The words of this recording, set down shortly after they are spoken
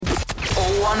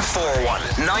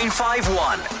0141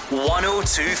 951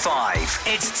 1025.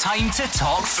 It's time to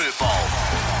talk football.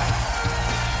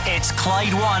 It's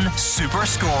Clyde One Super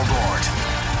Scoreboard.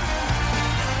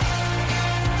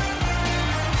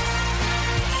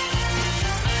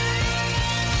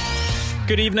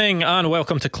 Good evening and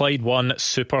welcome to Clyde One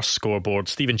Super Scoreboard.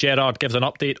 Stephen Gerrard gives an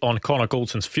update on Connor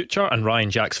Goldson's future and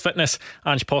Ryan Jack's fitness.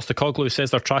 Ange Postecoglou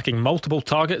says they're tracking multiple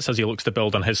targets as he looks to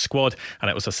build on his squad, and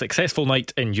it was a successful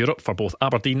night in Europe for both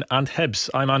Aberdeen and Hibs.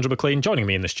 I'm Andrew Maclean. Joining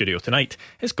me in the studio tonight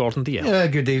is Gordon Dalziel. Yeah,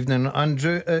 good evening,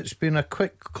 Andrew. It's been a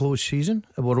quick close season.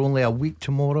 We're only a week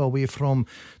tomorrow away from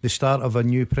the start of a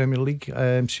new Premier League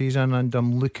season, and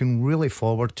I'm looking really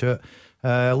forward to it.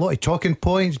 A lot of talking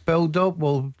points build up.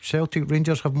 Well, Celtic,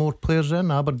 Rangers have more players in.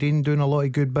 Aberdeen doing a lot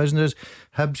of good business.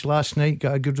 Hibs last night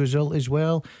got a good result as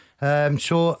well.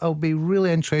 So it'll be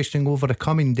really interesting over the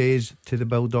coming days to the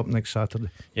build up next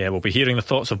Saturday. Yeah, we'll be hearing the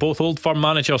thoughts of both Old Firm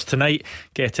managers tonight,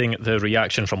 getting the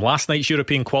reaction from last night's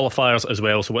European qualifiers as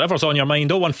well. So whatever's on your mind,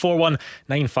 0141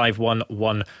 951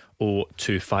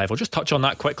 1025. I'll just touch on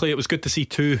that quickly. It was good to see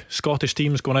two Scottish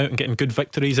teams going out and getting good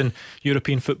victories in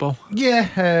European football. Yeah,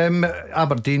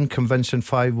 Aberdeen convincing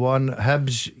 5-1.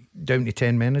 Hibs down to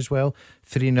 10 men as well,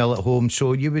 3-0 at home.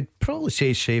 So you would probably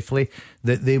say safely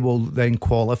that they will then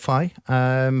qualify.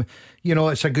 You know,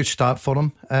 it's a good start for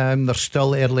them. They're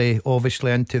still early,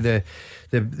 obviously, into their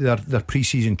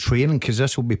pre-season training, because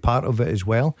this will be part of it as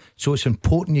well. So it's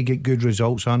important you get good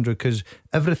results, Andrew, because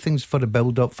everything's for the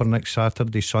build-up for next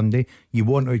Saturday, Sunday. You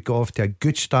want to go off to a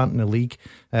good start in the league.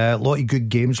 A lot of good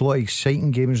games, a lot of exciting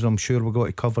games, and I'm sure we're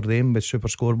going to cover them with Super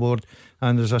Scoreboard.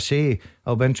 And as I say,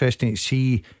 it'll be interesting to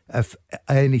see if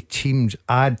any teams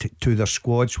add to their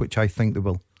squads, which I think they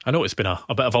will. I know it's been a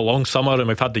bit of a long summer and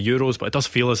we've had the Euros, but it does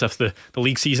feel as if the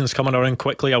league season's coming around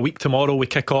quickly. A week tomorrow we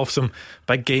kick off some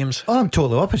big games. Oh, I'm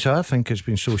totally opposite. I think it's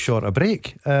been so short a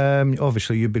break.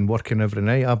 Obviously you've been working every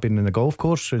night. I've been in the golf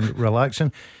course and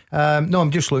relaxing. No,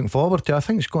 I'm just looking forward to it. I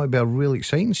think it's going to be a really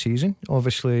exciting season.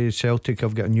 Obviously Celtic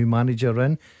have got a new manager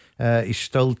in. He's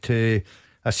still to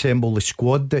assemble the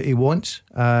squad that he wants.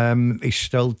 He's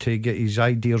still to get his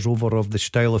ideas over of the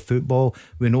style of football.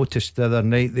 We noticed the other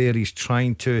night there he's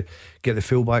trying to get the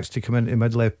fullbacks to come into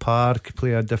Midley Park,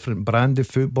 play a different brand of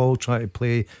football, try to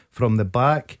play from the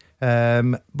back.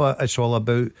 But it's all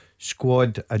about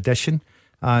squad addition,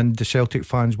 and the Celtic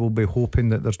fans will be hoping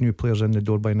that there's new players in the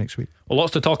door by next week. Well,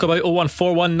 lots to talk about.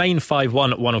 0141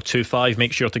 951 1025.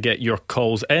 Make sure to get your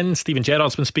calls in. Stephen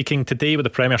Gerrard's been speaking today with the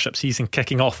Premiership season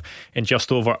kicking off in just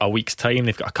over a week's time.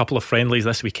 They've got a couple of friendlies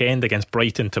this weekend against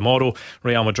Brighton tomorrow,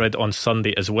 Real Madrid on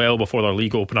Sunday as well, before their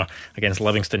league opener against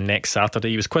Livingston next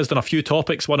Saturday. He was quizzed on a few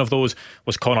topics. One of those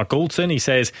was Connor Goldson. He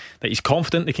says that he's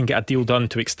confident they can get a deal done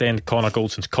to extend Connor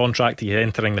Goldson's contract. He's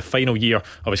entering the final year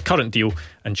of his current deal,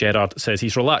 and Gerrard says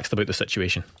he's relaxed about the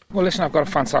situation. Well, listen, I've got a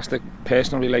fantastic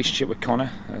personal relationship with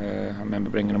Connor. I remember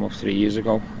bringing him up 3 years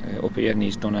ago up here, and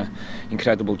he's done an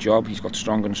incredible job. He's got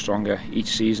stronger and stronger each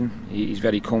season. He's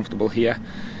very comfortable here.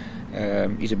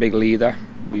 He's a big leader.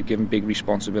 We've given big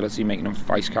responsibility, making him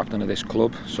vice captain of this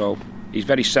club. So he's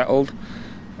very settled.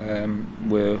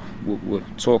 We're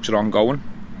talks are ongoing.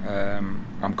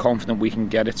 I'm confident we can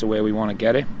get it to where we want to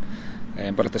get it.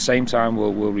 But at the same time,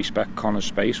 we'll respect Connor's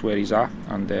space where he's at,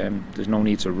 and there's no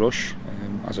need to rush.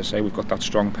 As I say, we've got that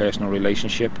strong personal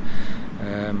relationship.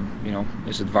 You know,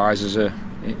 his advisors are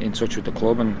in touch with the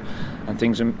club, and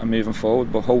things are moving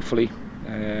forward. But hopefully,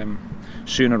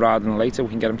 sooner rather than later, we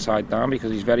can get him tied down,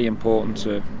 because he's very important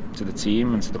to the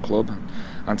team and to the club,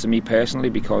 and to me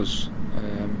personally, because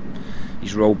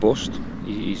he's robust.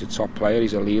 He's a top player.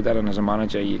 He's a leader, and as a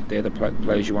manager, they're the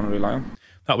players you want to rely on.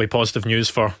 That'll be positive news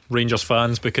for Rangers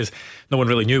fans, because no one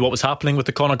really knew what was happening with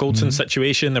the Connor Goldson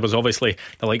situation. There was obviously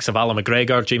the likes of Alan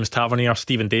McGregor, James Tavernier,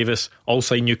 Stephen Davis all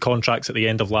signed new contracts at the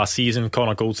end of last season.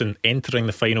 Connor Goldson entering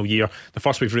the final year, the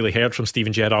first we've really heard from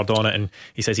Stephen Gerrard on it, and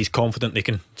he says he's confident they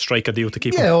can strike a deal to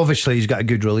keep him. Yeah, obviously he's got a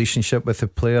good relationship with the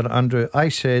player. Andrew, I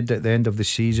said at the end of the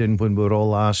season, when we were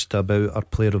all asked about our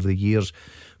player of the years,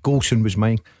 Goldson was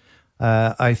mine.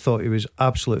 I thought he was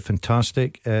absolutely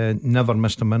fantastic. Never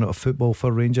missed a minute of football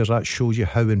for Rangers. That shows you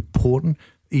how important,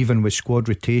 even with squad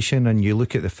rotation, and you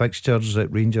look at the fixtures that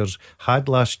Rangers had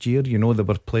last year. You know, they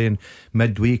were playing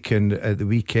midweek and at the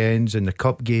weekends and the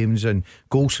cup games, and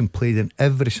Goldson played in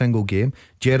every single game.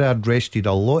 Gerrard rested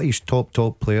a lot of his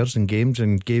top players in games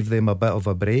and gave them a bit of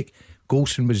a break.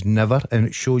 Goldson was never, and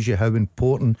it shows you how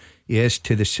important he is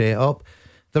to the setup.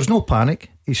 There's no panic.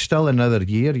 He's still another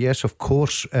year. Yes, of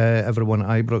course, everyone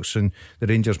at Ibrox and the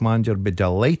Rangers manager would be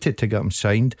delighted to get him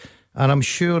signed. And I'm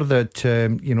sure that,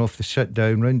 if they sit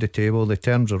down round the table, the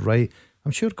terms are right,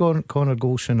 I'm sure Connor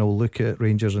Goldson will look at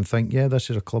Rangers and think, yeah,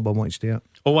 this is a club I want to stay at.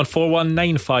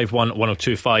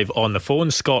 01419511025 on the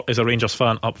phone. Scott is a Rangers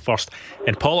fan up first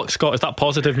in Pollock. Scott, is that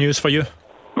positive news for you?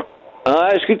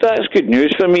 It's good. That's good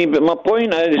news for me. But my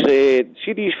point is,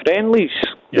 see these friendlies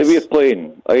that we're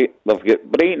playing. Right, we've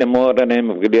got Brighton tomorrow, and then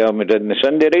we've got Real Madrid on the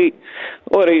Sunday. Right,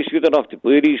 all right, it's good enough to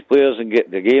play these players and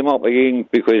get the game up again,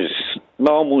 because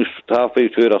we're almost halfway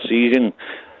through our season.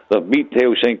 They've beat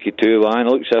Helsinki 2-1. It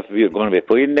looks as if we're going to be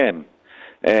playing them.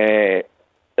 There's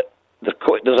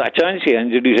a chance of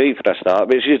injuries right for a start,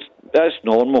 but that's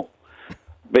normal.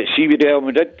 But see with the Real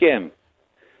Madrid game,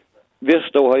 they're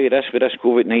still high risk for this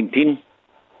COVID-19.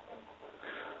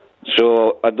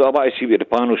 So I want to see what the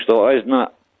panel thought is,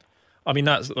 not. I mean,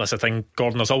 that's the thing,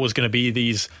 Gordon. There's always going to be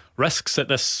these risks at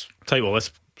this time. Well,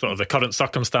 this sort of the current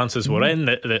circumstances we're in.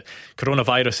 That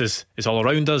coronavirus is all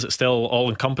around us. It's still all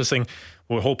encompassing.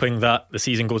 We're hoping that the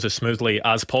season goes as smoothly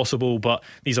as possible, but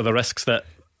these are the risks that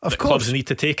clubs need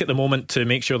to take at the moment to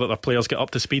make sure that their players get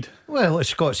up to speed. Well, as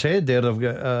Scott said there, they've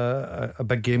got a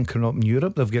big game coming up in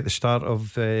Europe. They've got the start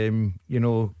of their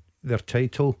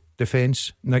title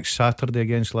defence next Saturday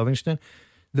against Livingston.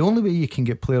 The only way you can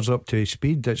get players up to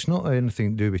speed, it's not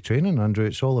anything to do with training, Andrew.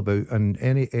 It's all about, and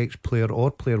any ex-player or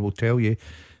player will tell you,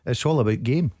 it's all about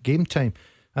game time.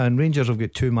 And Rangers have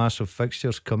got two massive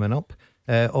fixtures coming up.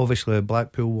 Obviously the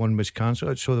Blackpool one was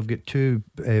cancelled, so they've got two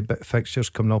fixtures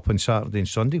coming up on Saturday and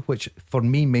Sunday, which for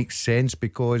me makes sense,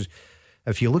 because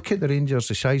if you look at the Rangers,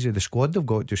 the size of the squad they've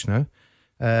got just now,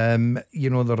 there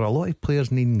are a lot of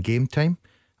players needing game time,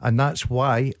 and that's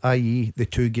why, i.e. the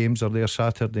two games are there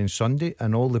Saturday and Sunday,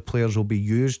 and all the players will be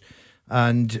used.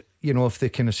 And if they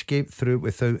can escape through it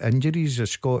without injuries,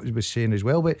 as Scott was saying as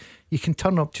well, but you can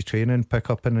turn up to training and pick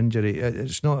up an injury.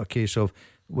 It's not a case of,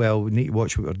 well, we need to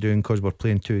watch what we're doing because we're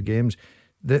playing two games.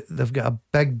 They've got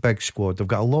a big squad. They've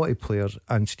got a lot of players,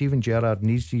 and Steven Gerrard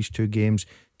needs these two games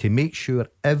to make sure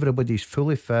everybody's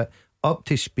fully fit, up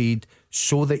to speed,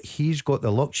 so that he's got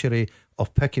the luxury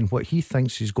of picking what he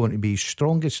thinks is going to be his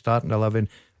strongest starting 11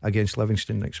 against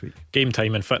Livingston next week. Game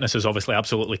time and fitness is obviously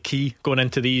absolutely key going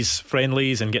into these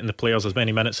friendlies and getting the players as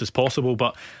many minutes as possible,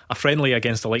 but a friendly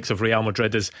against the likes of Real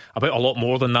Madrid is about a lot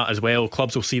more than that as well.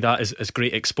 Clubs will see that as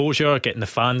great exposure, getting the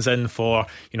fans in for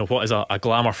what is a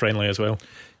glamour friendly as well.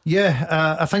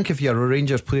 Yeah, I think if you're a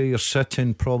Rangers player, you're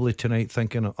sitting probably tonight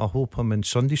thinking, I hope I'm in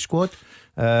Sunday squad.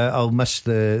 I'll miss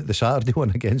the Saturday one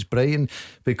against Brighton,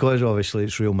 because obviously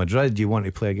it's Real Madrid. You want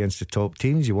to play against the top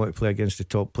teams, you want to play against the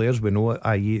top players. We know it,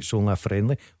 i.e. it's only a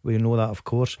friendly. We know that, of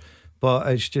course, but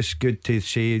it's just good to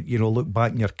say, look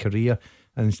back in your career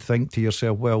and think to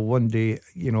yourself, well, one day,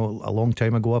 a long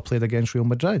time ago I played against Real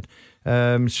Madrid.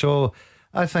 So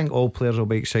I think all players will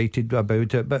be excited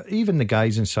about it. But even the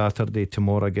guys on Saturday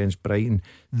tomorrow against Brighton,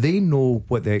 they know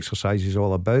what the exercise is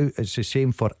all about. It's the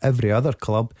same for every other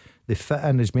club. They fit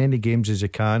in as many games as they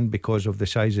can because of the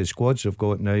size of the squads they've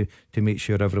got now, to make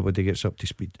sure everybody gets up to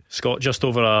speed. Scott, just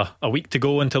over a week to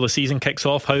go until the season kicks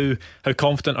off. How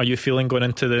confident are you feeling going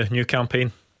into the new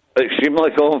campaign?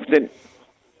 Extremely confident.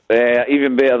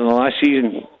 Even better than last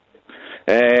season.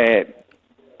 But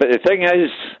the thing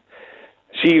is,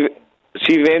 see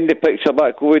if Andy picks up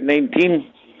that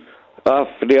COVID-19 for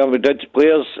the Madrid's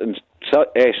players on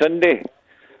Sunday,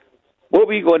 what are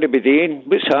we going to be doing?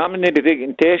 What's happening? Are they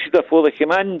getting tested before they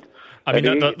come in? I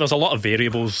mean, there's a lot of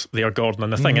variables there, Gordon,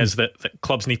 and the thing is that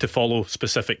clubs need to follow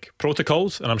specific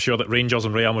protocols, and I'm sure that Rangers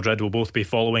and Real Madrid will both be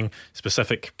following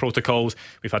specific protocols.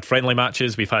 We've had friendly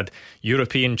matches, we've had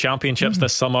European Championships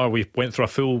this summer, we went through a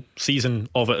full season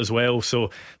of it as well, so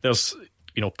there's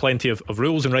plenty of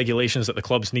rules and regulations that the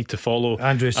clubs need to follow.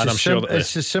 Andrew,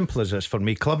 it's as simple as this for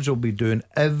me. Clubs will be doing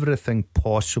everything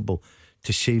possible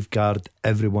to safeguard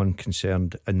everyone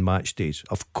concerned in match days.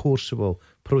 Of course they will.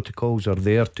 Protocols are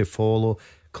there to follow.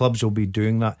 Clubs will be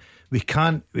doing that. We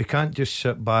can't just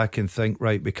sit back and think,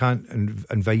 right, we can't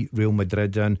invite Real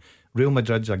Madrid in. Real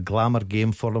Madrid's a glamour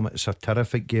game for them. It's a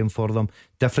terrific game for them.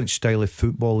 Different style of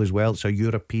football as well. It's a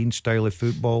European style of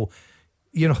football.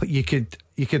 You could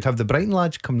have the Brighton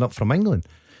lads coming up from England.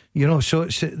 So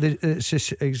it's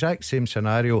the exact same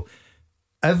scenario.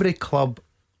 Every club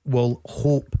will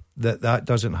hope that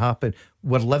doesn't happen.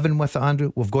 We're living with it,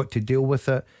 Andrew. We've got to deal with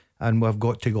it, and we've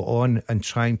got to go on and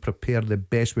try and prepare the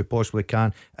best we possibly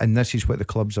can, and this is what the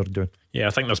clubs are doing. Yeah, I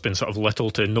think there's been sort of little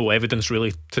to no evidence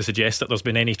really to suggest that there's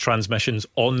been any transmissions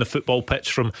on the football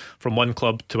pitch from one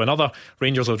club to another.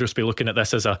 Rangers will just be looking at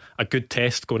this as a good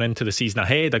test going into the season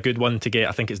ahead, a good one to get.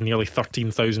 I think it's nearly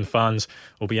 13,000 fans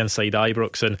will be inside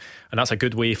Ibrox, and that's a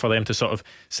good way for them to sort of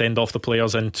send off the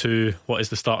players into what is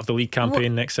the start of the league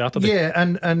campaign next Saturday. Yeah,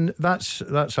 and that's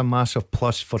a massive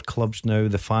plus for clubs now.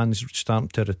 The fans starting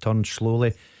to return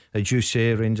slowly. As you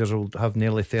say, Rangers will have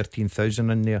nearly 13,000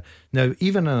 in there. Now,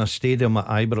 even in a stadium at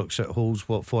Ibrox, it holds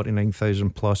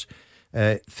 49,000 plus.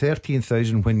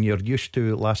 13,000 when you're used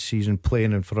to last season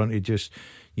playing in front of just,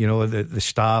 the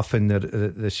staff and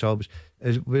the subs.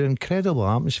 Is an incredible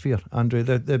atmosphere, Andrew.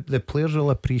 The players will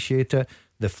appreciate it.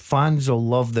 The fans will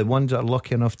love the ones that are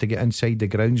lucky enough to get inside the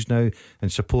grounds now and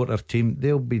support their team.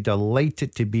 They'll be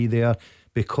delighted to be there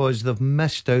because they've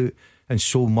missed out on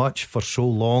so much for so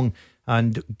long.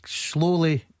 And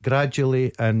slowly,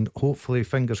 gradually, and hopefully,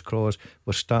 fingers crossed,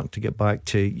 we're starting to get back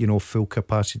to full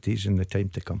capacities in the time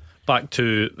to come. Back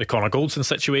to the Connor Goldson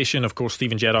situation. Of course,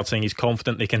 Stephen Gerrard saying he's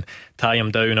confident they can tie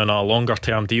him down on a longer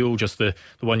term deal, just the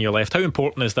 1 year left. How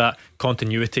important is that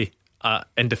continuity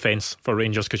in defence for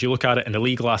Rangers? Because you look at it in the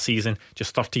league last season,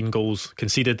 just 13 goals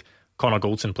conceded. Connor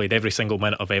Goldson played every single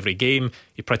minute of every game.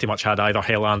 He pretty much had either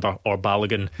Helander or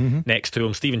Balogun next to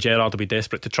him. Stephen Gerrard will be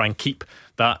desperate to try and keep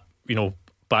that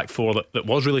back four that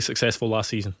was really successful last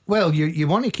season. Well, you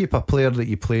want to keep a player that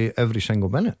you play every single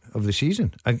minute of the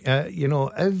season.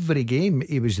 Every game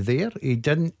he was there. He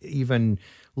didn't even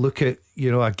look at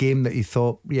a game that he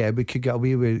thought, we could get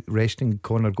away with resting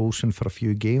Connor Goldson for a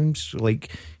few games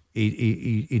like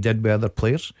he did with other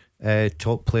players,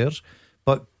 top players.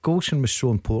 But Goldson was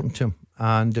so important to him,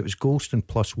 and it was Goldson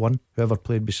plus one, whoever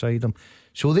played beside him.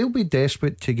 So they'll be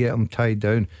desperate to get him tied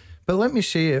down. But let me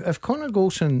say, if Connor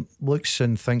Goldson looks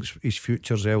and thinks his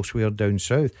future's elsewhere down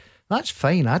south, that's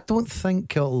fine. I don't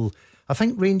think I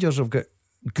think Rangers have got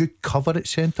good cover at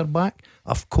centre back.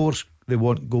 Of course they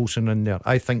want Goldson in there.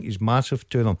 I think he's massive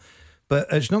to them. But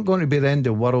it's not going to be the end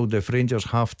of the world if Rangers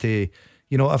have to,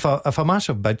 if a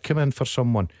massive bid come in for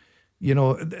someone,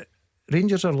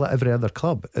 Rangers are like every other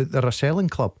club. They're a selling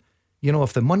club.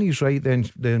 If the money's right,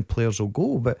 then players will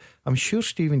go. But I'm sure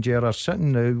Stephen Gerrard's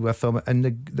sitting now with them, and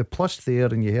the plus there,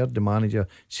 and you heard the manager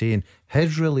saying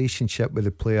his relationship with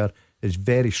the player is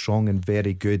very strong and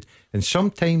very good. And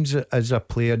sometimes as a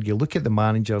player, you look at the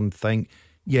manager and think,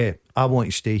 I want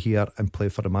to stay here and play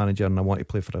for the manager, and I want to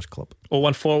play for this club.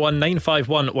 0141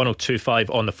 951 1025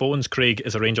 on the phones. Craig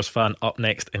is a Rangers fan up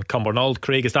next in Cumbernauld.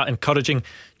 Craig, is that encouraging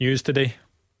news today?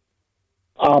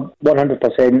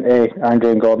 100%,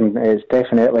 Andrew and Gordon, is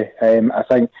definitely. I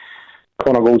think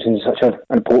Connor Goldson is such an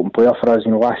important player for us.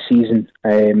 Last season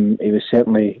he was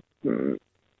certainly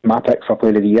my pick for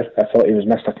Player of the Year. I thought he was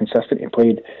Mr. Consistent. He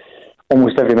played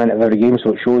almost every minute of every game,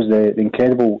 so it shows the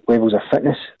incredible levels of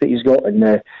fitness that he's got, and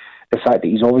the fact that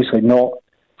he's obviously not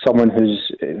someone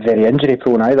who's very injury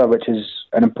prone either, which is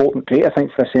an important trait, I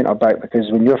think, for a centre back,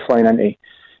 because when you're flying into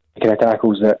the kind of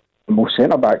tackles that most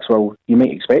centre backs, well, you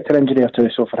might expect an injury or two,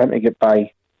 so for him to get by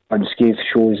unscathed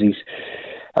shows he's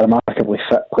a remarkably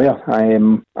fit player.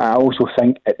 I also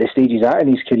think at the stage he's at in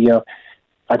his career,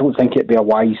 I don't think it'd be a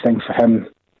wise thing for him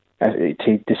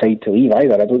to decide to leave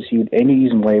either. I don't see any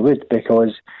reason why he would,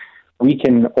 because we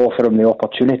can offer him the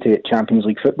opportunity at Champions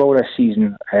League football this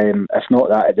season. If not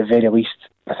that, at the very least,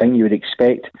 I think you would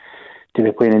expect to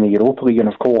be playing in the Europa League, and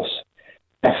of course,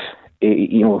 if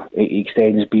it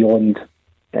extends beyond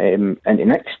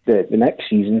into the next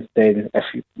season, then if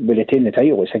we retain the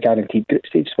title, it's a guaranteed group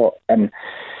stage spot. And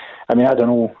I mean, I don't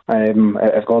know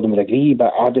if Gordon would agree,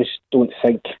 but I just don't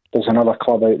think there's another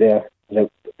club out there that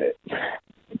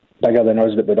bigger than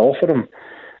us that would offer him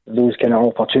those kind of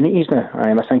opportunities now.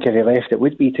 I think if he left, it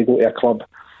would be to go to a club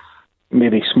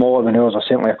maybe smaller than ours, or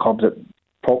certainly a club that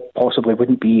possibly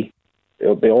wouldn't be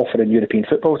offering European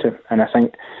football to him. And I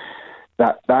think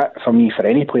that for me, for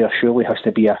any player, surely has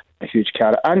to be a huge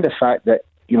carrot. And the fact that,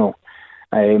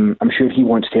 I'm sure he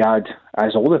wants to add,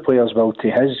 as all the players will,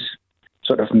 to his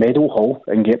sort of medal haul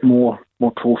and get more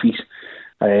trophies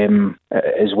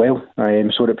as well.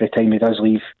 So that by the time he does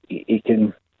leave, he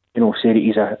can, say that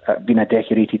he's been a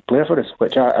decorated player for us,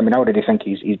 which I already think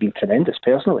he's been tremendous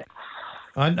personally.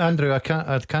 And Andrew, I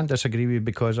can't disagree with you,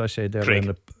 because I said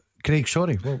earlier Craig,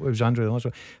 sorry, what was Andrew the last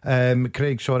one?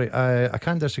 Craig, sorry, I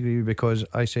can't disagree with you, because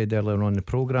I said earlier on the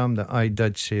programme that I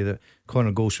did say that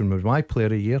Connor Goldson was my player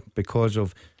of the year because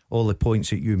of all the points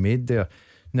that you made there.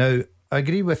 Now, I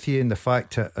agree with you in the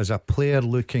fact that as a player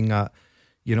looking at,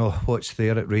 what's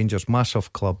there at Rangers,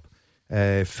 massive club,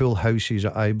 full houses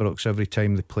at Ibrox every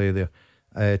time they play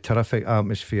there, terrific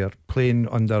atmosphere, playing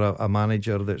under a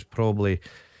manager that's probably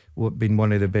been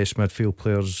one of the best midfield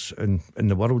players in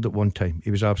the world at one time.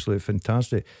 He was absolutely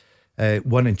fantastic.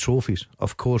 Winning trophies.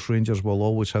 Of course, Rangers will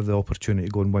always have the opportunity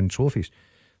to go and win trophies.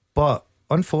 But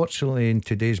unfortunately, in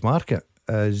today's market,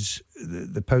 as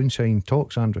the pound sign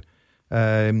talks, Andrew,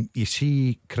 you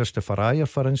see Christopher Ayer,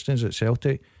 for instance, at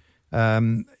Celtic.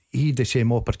 He had the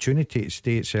same opportunity to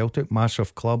stay at Celtic,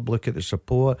 massive club. Look at the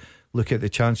support, look at the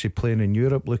chance of playing in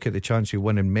Europe, look at the chance of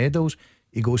winning medals.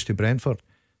 He goes to Brentford.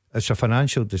 It's a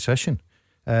financial decision.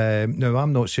 Now,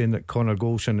 I'm not saying that Connor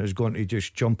Goldson is going to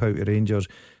just jump out of Rangers,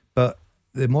 but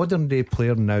the modern day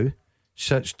player now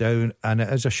sits down, and it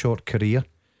is a short career,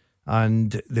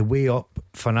 and the way up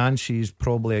finances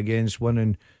probably against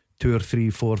winning 2 or 3,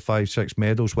 4, 5, 6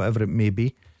 medals, whatever it may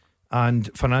be, and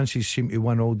finances seem to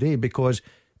win all day, because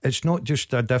it's not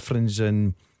just a difference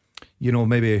in,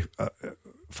 maybe £5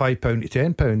 to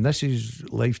 £10. This is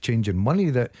life-changing money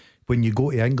that when you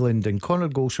go to England, and Connor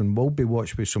Goldson will be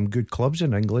watched with some good clubs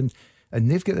in England, and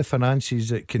they've got the finances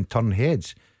that can turn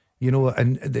heads,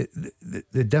 and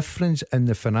the difference in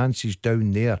the finances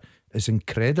down there is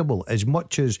incredible. As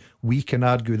much as we can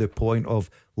argue the point of,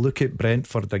 look at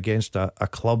Brentford against a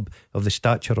club of the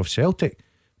stature of Celtic,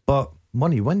 but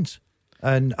money wins.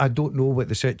 And I don't know what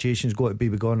the situation's got to be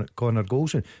with Connor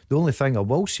Goldson. The only thing I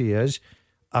will say is,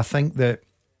 I think that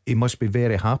he must be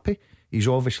very happy. He's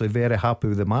obviously very happy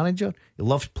with the manager. He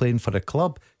loves playing for the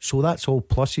club. So that's all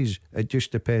pluses. It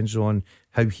just depends on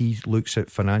how he looks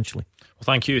at financially. Well,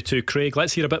 thank you to Craig.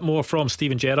 Let's hear a bit more from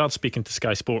Steven Gerrard speaking to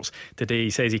Sky Sports today. He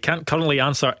says he can't currently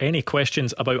answer any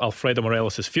questions about Alfredo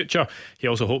Morelos' future. He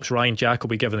also hopes Ryan Jack will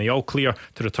be given the all clear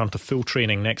to return to full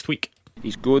training next week.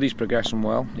 He's good, he's progressing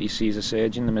well. He sees a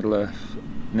surgeon in the middle of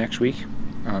next week,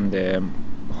 and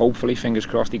hopefully, fingers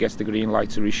crossed, he gets the green light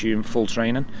to resume full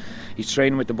training. He's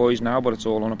training with the boys now, but it's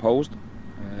all unopposed,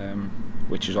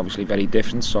 which is obviously very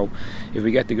different. So if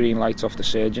we get the green lights off the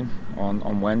surgeon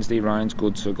on Wednesday, Ryan's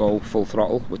good to go full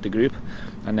throttle with the group,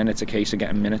 and then it's a case of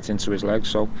getting minutes into his legs.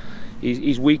 So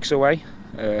he's weeks away,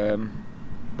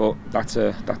 but that's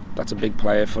a big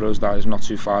player for us that is not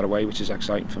too far away, which is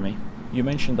exciting for me. You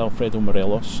mentioned Alfredo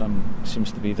Morelos,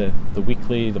 seems to be the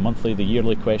weekly, the monthly, the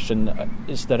yearly question.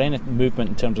 Is there any movement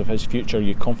in terms of his future? Are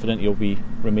you confident he'll be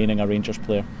remaining a Rangers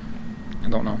player? I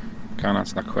don't know. Can't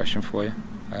answer that question for you.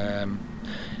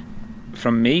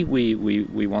 From me,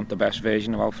 we want the best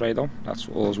version of Alfredo. That's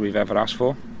all we've ever asked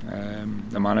for.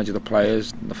 The manager, the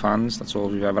players, the fans, that's all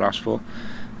we've ever asked for.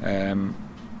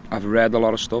 I've read a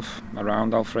lot of stuff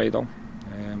around Alfredo.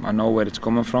 I know where it's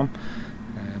coming from.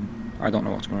 I don't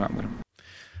know what's going to happen with him.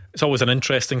 It's always an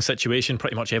interesting situation,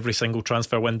 pretty much every single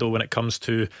transfer window when it comes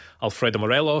to Alfredo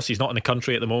Morelos. He's not in the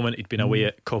country at the moment. He'd been away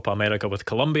at Copa America with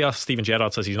Colombia. Steven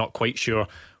Gerrard says he's not quite sure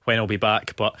when he'll be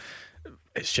back, but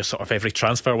it's just sort of every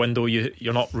transfer window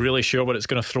you're not really sure what it's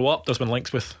going to throw up. There's been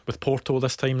links with Porto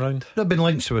this time round. There have been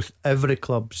links with every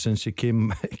club since he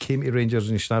came to Rangers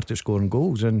and he started scoring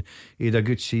goals, and he had a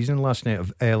good season last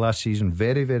season,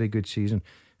 very, very good season.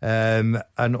 And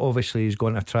obviously he's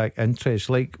going to attract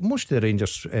interest like most of the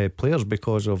Rangers players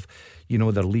because of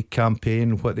their league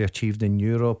campaign, what they achieved in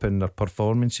Europe and their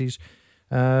performances.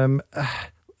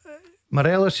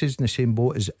 Morelos is in the same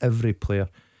boat as every player.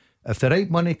 If the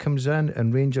right money comes in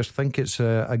and Rangers think it's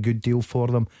a good deal for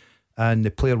them and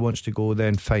the player wants to go,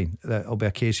 then fine, that'll be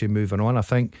a case of moving on.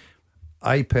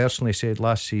 I personally said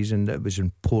last season that it was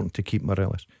important to keep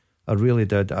Morelos. I really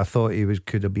did. I thought he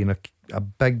could have been a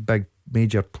big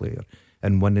major player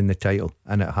in winning the title,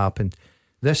 and it happened.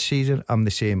 This season I'm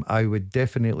the same. I would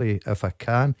definitely, if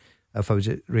I was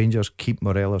at Rangers, keep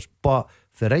Morelos, but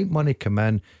if the right money come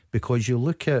in, because you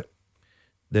look at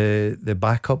the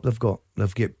backup they've got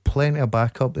plenty of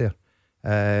backup there,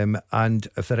 and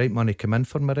if the right money come in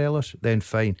for Morelos, then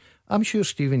fine. I'm sure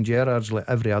Steven Gerrard's like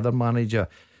every other manager,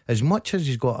 as much as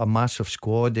he's got a massive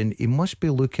squad, and he must be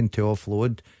looking to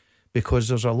offload, because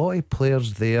there's a lot of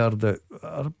players there that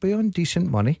are beyond decent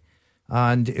money,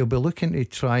 and he'll be looking to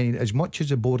try, as much as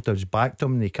the board has backed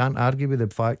him, and he can't argue with the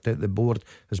fact that the board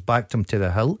has backed him to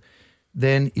the hilt,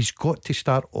 then he's got to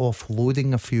start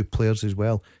offloading a few players as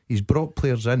well. He's brought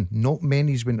players in, not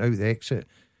many's went out the exit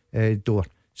door,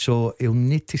 so he'll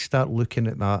need to start looking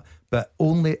at that, but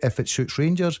only if it suits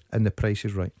Rangers and the price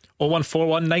is right.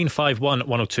 0141 951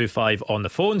 1025 on the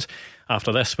phones.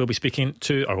 After this we'll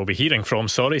be hearing from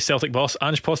Celtic boss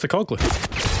Ange Postecoglou.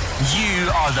 You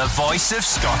are the voice of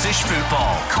Scottish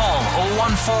football. Call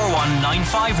 0141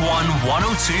 951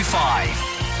 1025.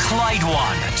 Clyde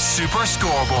 1 Super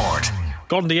Scoreboard.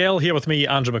 Gordon Dalziel here with me,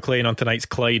 Andrew Maclean, on tonight's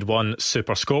Clyde 1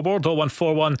 Super Scoreboard.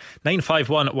 0141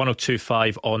 951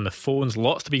 1025 on the phones.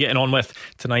 Lots to be getting on with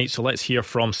tonight, so let's hear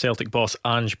from Celtic boss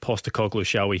Ange Postecoglou,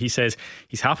 shall we? He says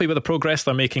he's happy with the progress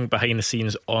they're making behind the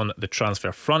scenes on the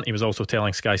transfer front. He was also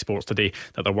telling Sky Sports today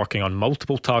that they're working on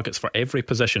multiple targets for every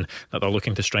position that they're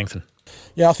looking to strengthen.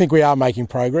 Yeah, I think we are making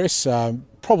progress.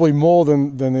 Probably more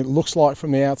than it looks like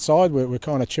from the outside. We're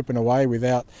kind of chipping away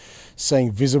without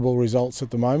seeing visible results at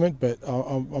the moment, but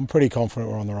I'm pretty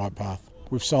confident we're on the right path.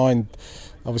 We've signed,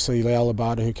 obviously, Leal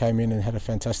Labada, who came in and had a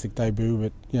fantastic debut,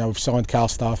 but we've signed Carl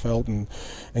Starfelt and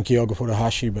Kyogo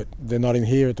Furuhashi, but they're not in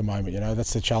here at the moment.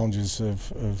 That's the challenges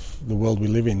of the world we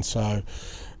live in. So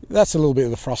that's a little bit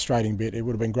of the frustrating bit. It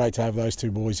would have been great to have those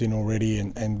two boys in already,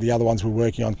 and the other ones we're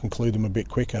working on conclude them a bit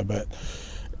quicker, but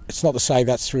it's not to say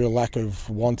that's through a lack of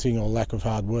wanting or lack of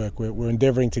hard work. We're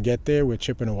endeavouring to get there. We're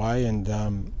chipping away, and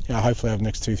hopefully over the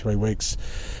next 2-3 weeks,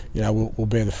 we'll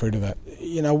bear the fruit of that.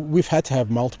 We've had to have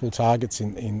multiple targets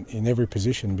in every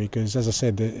position because, as I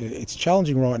said, it's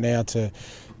challenging right now to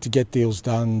get deals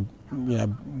done.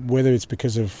 Whether it's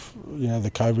because of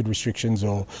the COVID restrictions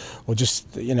or just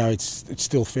it's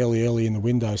still fairly early in the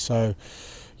window. So,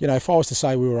 if I was to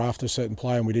say we were after a certain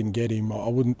player and we didn't get him,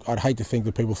 I'd hate to think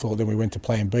that people thought then we went to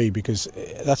plan B, because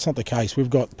that's not the case.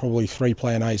 We've got probably 3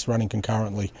 plan A's running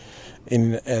concurrently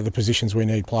in the positions we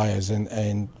need players,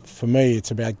 and for me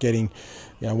it's about getting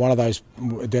one of those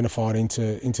identified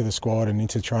into the squad and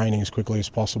into training as quickly as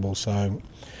possible. So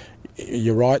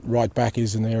you're right back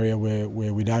is an area where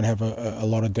we don't have a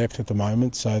lot of depth at the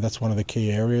moment, so that's one of the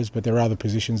key areas, but there are other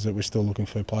positions that we're still looking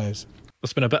for players.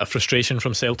 There's been a bit of frustration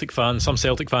from Celtic fans, some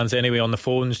Celtic fans anyway, on the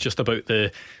phones, just about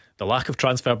the lack of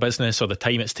transfer business or the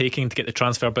time it's taking to get the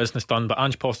transfer business done. But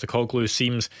Ange Postecoglou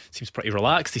seems pretty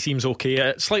relaxed. He seems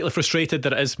okay. Slightly frustrated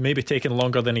that it is maybe taking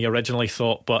longer than he originally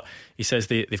thought, but he says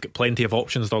they've got plenty of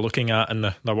options they're looking at and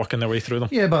they're working their way through them.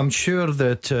 Yeah, but I'm sure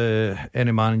that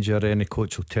any manager, any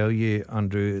coach will tell you,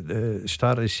 Andrew, the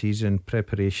start of the season,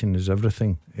 preparation is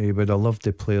everything. He would have loved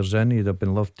the players in. He'd have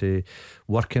been loved to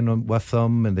working with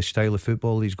them and the style of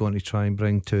football he's going to try and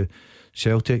bring to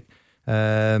Celtic.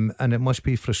 And it must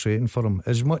be frustrating for him.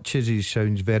 As much as he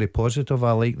sounds very positive,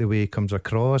 I like the way he comes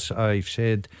across. I've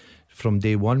said from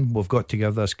day one, we've got to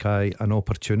give this guy an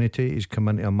opportunity. He's come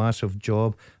into a massive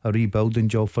job, a rebuilding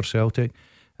job for Celtic.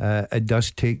 It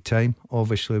does take time,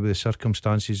 obviously, with the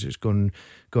circumstances it's going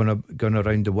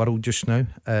around the world just now.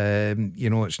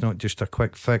 It's not just a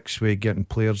quick fix with getting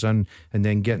players in and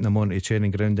then getting them onto the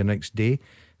training ground the next day.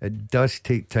 It does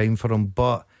take time for him,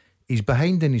 but he's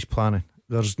behind in his planning.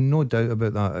 There's no doubt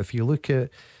about that. If you look at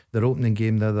their opening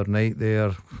game the other night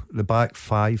there, the back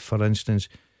 5, for instance,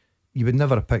 you would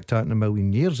never have picked that in a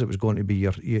million years. It was going to be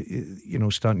your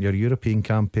starting your European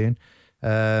campaign.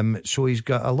 So he's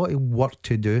got a lot of work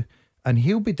to do, and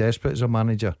he'll be desperate as a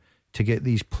manager to get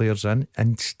these players in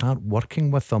and start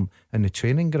working with them in the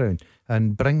training ground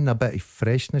and bring a bit of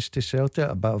freshness to Celtic,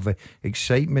 a bit of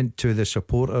excitement to the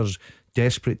supporters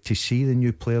desperate to see the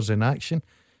new players in action.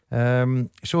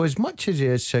 So as much as he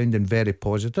is sounding very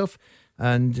positive,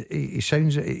 and he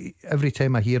sounds, every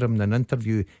time I hear him in an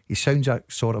interview, he sounds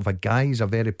like sort of a guy. He's a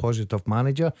very positive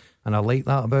manager, and I like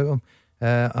that about him.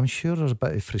 I'm sure there's a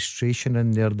bit of frustration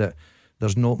in there that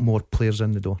there's not more players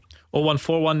in the door.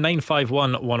 0141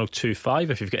 951 1025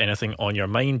 if you've got anything on your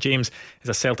mind. James is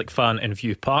a Celtic fan in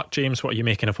View Park. James, what are you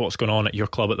making of what's going on at your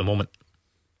club at the moment?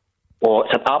 Oh,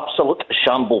 it's an absolute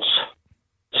shambles.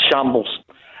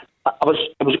 I was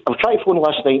trying to phone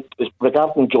last night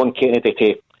regarding John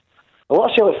Kennedy. A lot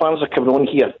of Celtic fans are coming on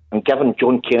here and giving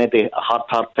John Kennedy a hard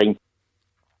time.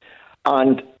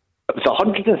 And it was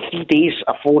 103 days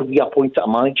before we appointed a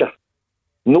manager.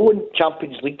 Knowing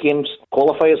Champions League games,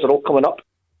 qualifiers are all coming up,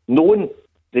 knowing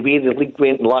the way the league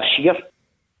went last year.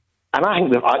 And I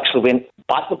think we've actually went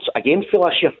backwards again for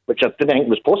last year, which I didn't think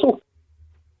was possible.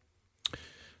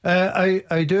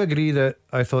 I do agree that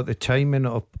I thought the timing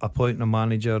of appointing a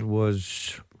manager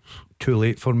was too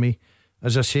late for me.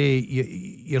 As I say,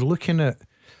 you're looking at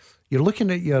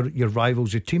your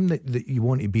rivals, the team that you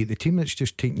want to beat, the team that's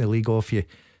just taking the league off you,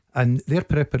 and their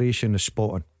preparation is spot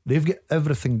on. They've got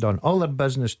everything done, all their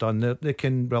business done. They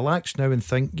can relax now and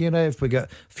think, if we get a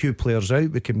few players out,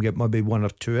 we can get maybe 1 or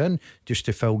 2 in just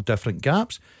to fill different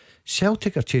gaps.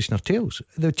 Celtic are chasing their tails.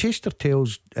 They chased their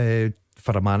tails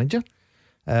for a manager.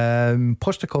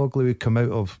 Postecoglou come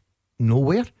out of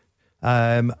nowhere,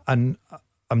 and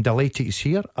I'm delighted he's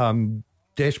here. I'm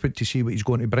desperate to see what he's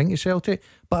going to bring to Celtic,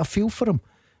 but I feel for him.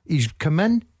 He's come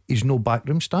in, he's no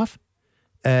backroom staff.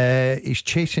 He's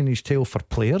chasing his tail for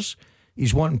players.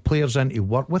 He's wanting players in to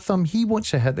work with him. He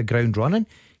wants to hit the ground running.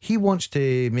 He wants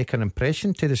to make an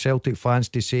impression to the Celtic fans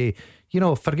to say,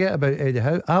 forget about Eddie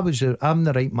Howe. I'm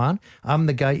the right man. I'm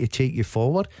the guy to take you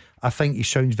forward. I think he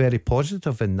sounds very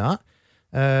positive in that.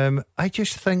 I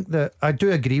just think that I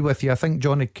do agree with you. I think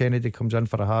Johnny Kennedy comes in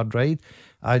for a hard ride.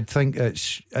 I think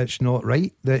it's not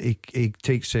right that he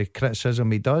takes the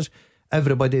criticism he does.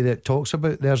 Everybody that talks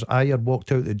about there's Ayer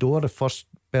walked out the door. The first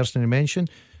person he mentioned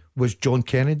was John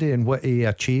Kennedy and what he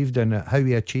achieved and how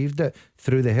he achieved it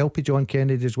through the help of John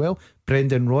Kennedy as well.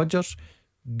 Brendan Rodgers,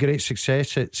 great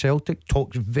success at Celtic,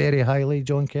 talks very highly of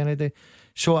John Kennedy.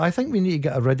 So I think we need to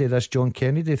get rid of this John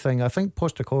Kennedy thing. I think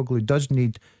Postecoglou does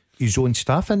need his own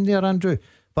staff in there, Andrew,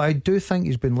 but I do think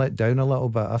he's been let down a little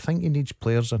bit. I think he needs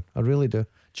players in. I really do.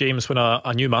 James, when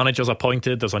a new manager's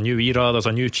appointed, there's a new era, there's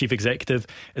a new chief executive,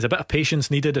 is a bit of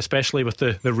patience needed, especially with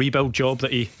the rebuild job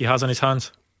that he has in his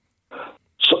hands?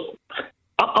 So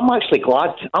I'm actually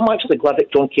glad that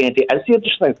John Kennedy is there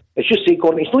just now. As you say,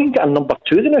 Gordon, he's not even got a number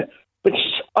 2 now, which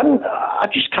I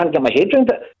just can't get my head around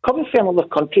it. Coming from another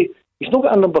country, he's not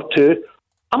got a number 2.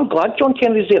 I'm glad John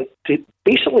Kennedy's there to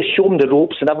basically show him the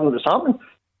ropes and everything that's happening.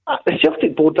 The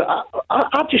Celtic board,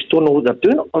 I just don't know what they're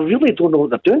doing. I really don't know what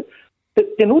they're doing.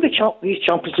 They know these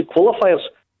Champions League qualifiers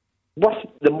worth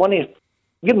the money.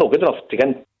 You're not good enough to get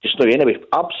in just now anyway.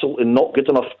 Absolutely not good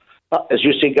enough. As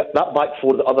you say, that back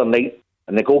four the other night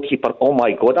and the goalkeeper, oh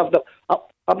my God, I've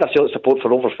been a Celtic support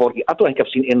for over 40. I don't think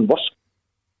I've seen anything worse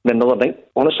than another night,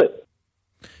 honestly.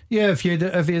 Yeah, if you'd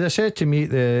have said to me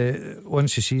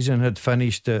once the season had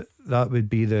finished that would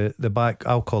be the back,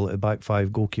 I'll call it the back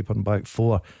 5 goalkeeper and back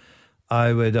 4,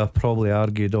 I would have probably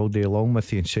argued all day long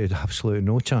with you and said absolutely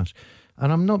no chance.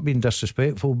 And I'm not being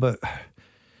disrespectful, but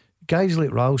guys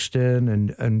like Ralston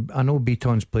and I know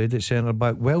Beaton's played at centre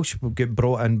back. Welsh will get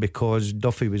brought in because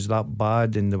Duffy was that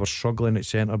bad and they were struggling at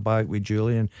centre back with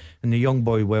Julian, and the young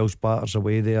boy Welsh batters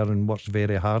away there and works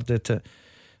very hard at it.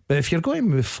 But if you're going to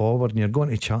move forward and you're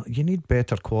going to you need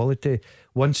better quality.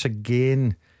 Once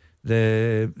again,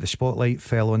 the spotlight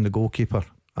fell on the goalkeeper,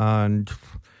 and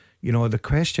the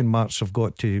question marks have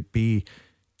got to be: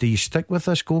 do you stick with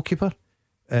this goalkeeper?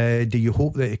 Do you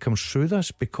hope that he comes through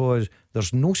this? Because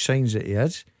there's no signs that he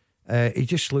is. He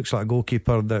just looks like a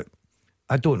goalkeeper that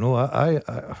I don't know.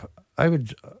 I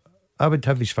would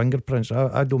have his fingerprints.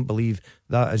 I don't believe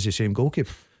that is the same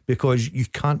goalkeeper, because you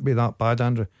can't be that bad,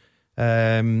 Andrew.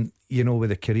 With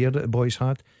the career that the boy's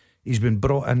had, he's been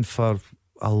brought in for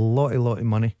a lot of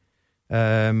money,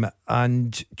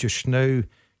 and just now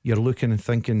you're looking and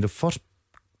thinking the first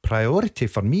priority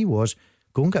for me was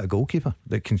go and get a goalkeeper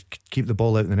that can keep the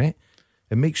ball out of the net.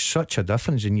 It makes such a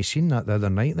difference, and you seen that the other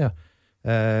night there.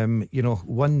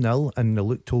 1-0 and they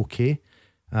looked okay,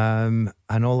 and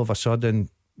all of a sudden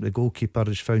the goalkeeper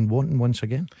is found wanting once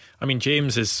again. I mean,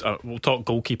 James is we'll talk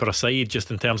goalkeeper aside,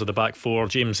 just in terms of the back 4,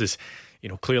 James is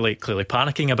clearly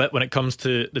panicking a bit when it comes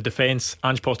to the defence.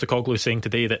 Ange Postecoglou saying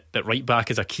today that right back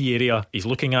is a key area he's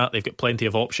looking at. They've got plenty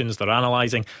of options they're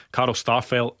analysing. Carl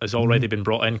Starfelt has already been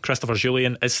brought in. Christopher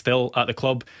Julian is still at the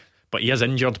club, but he is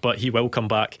injured, but he will come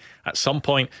back at some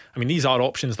point. I mean, these are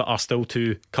options that are still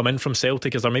to come in from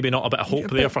Celtic. Is there maybe not a bit of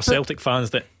hope there for Celtic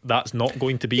fans that that's not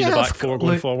going to be the back 4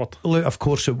 going forward? Look, of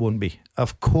course it won't be.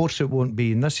 Of course it won't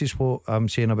be. And this is what I'm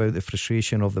saying about the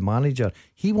frustration of the manager.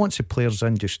 He wants the players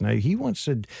in just now. He wants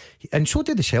it, and so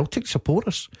do the Celtic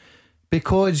supporters.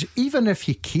 Because even if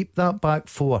you keep that back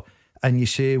 4 and you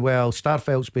say, well,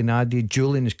 Starfelt's been added,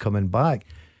 Julian is coming back,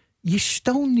 you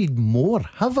still need more.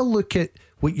 Have a look at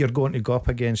what you're going to go up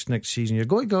against next season. You're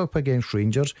going to go up against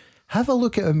Rangers. Have a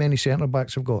look at how many centre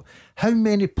backs have got, how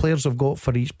many players have got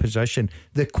for each position,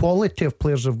 the quality of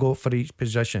players have got for each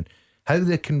position, how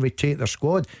they can rotate their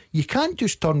squad. You can't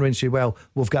just turn around and say, well,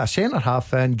 we've got a centre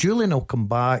half in, Julian will come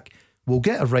back, we'll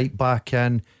get a right back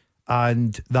in,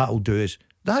 and that'll do us.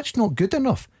 That's not good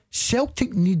enough.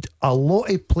 Celtic need a lot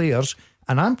of players,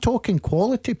 and I'm talking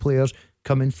quality players,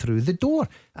 coming through the door.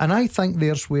 And I think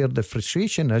there's where the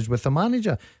frustration is with the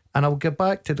manager. And I'll get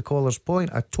back to the caller's point.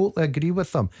 I totally agree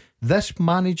with them. This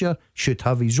manager should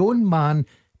have his own man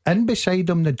in beside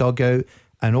him in the dugout,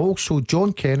 and also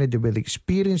John Kennedy with the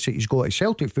experience that he's got at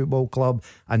Celtic Football Club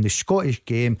and the Scottish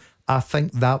game. I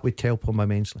think that would help him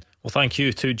immensely. Well, thank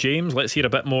you to James. Let's hear a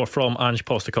bit more from Ange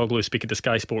Postecoglou speaking to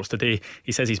Sky Sports today.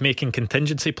 He says he's making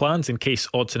contingency plans in case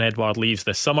Odsonne Edouard leaves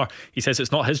this summer. He says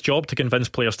it's not his job to convince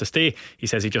players to stay. He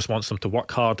says he just wants them to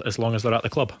work hard as long as they're at the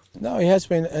club. No, he has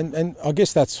been, and I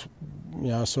guess that's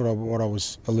sort of what I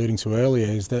was alluding to earlier,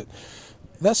 is that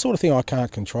that sort of thing I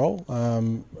can't control.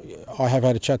 I have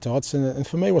had a chat to Hodgson, and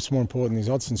for me what's more important is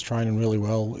Hodgson's training really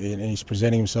well and he's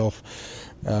presenting himself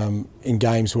in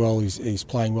games well, he's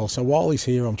playing well. So while he's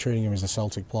here, I'm treating him as a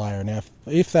Celtic player. Now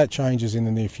if that changes in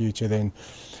the near future, then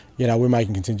we're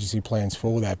making contingency plans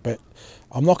for that. But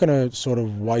I'm not going to sort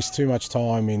of waste too much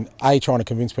time in A, trying to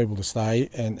convince people to stay,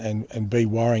 and B,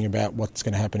 worrying about what's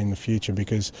going to happen in the future,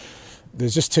 because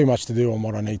there's just too much to do on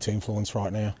what I need to influence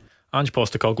right now. Ange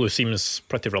Postecoglou seems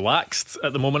pretty relaxed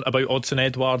at the moment about Odsonne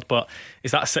Edouard, but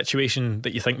is that a situation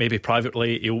that you think maybe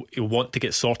privately he'll want to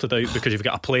get sorted out, because you've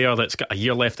got a player that's got a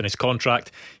year left in his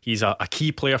contract, he's a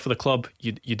key player for the club,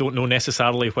 you don't know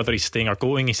necessarily whether he's staying or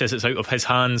going, he says it's out of his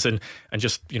hands, and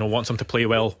just wants him to play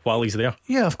well while he's there?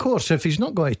 Yeah, of course, if he's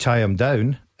not going to tie him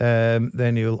down,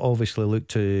 then he'll obviously look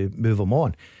to move him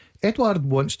on. Edouard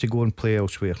wants to go and play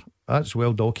elsewhere, that's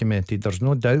well documented, there's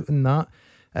no doubt in that.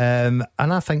 And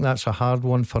I think that's a hard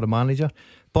one for a manager.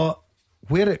 But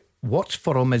where it works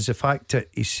for him is the fact that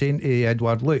he's saying to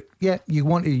Edouard, look, yeah, you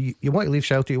want to leave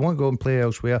Celtic, you want to go and play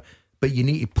elsewhere, but you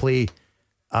need to play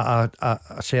at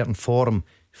a certain forum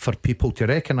for people to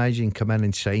recognise you and come in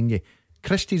and sign you.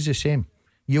 Christie's the same.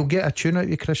 You'll get a tune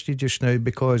out of Christie just now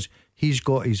because he's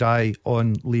got his eye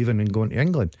on leaving and going to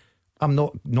England. I'm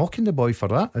not knocking the boy for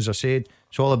that. As I said,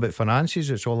 it's all about finances,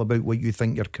 it's all about what you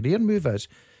think your career move is.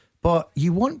 But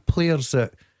you want players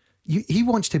that he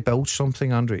wants to build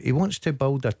something, Andrew. He wants to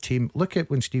build a team. Look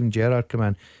at when Steven Gerrard came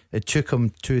in, it took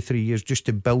him 2-3 years just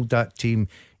to build that team,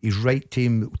 his right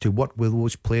team, to work with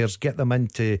those players, get them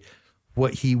into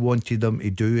what he wanted them to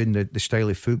do in the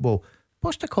style of football.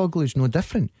 Postecoglou is no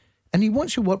different, and he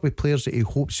wants to work with players that he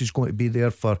hopes is going to be there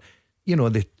for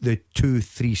the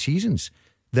 2-3 seasons,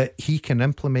 that he can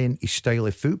implement his style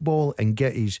of football and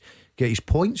get his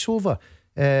points over.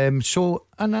 And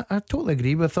I totally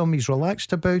agree with him. He's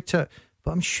relaxed about it,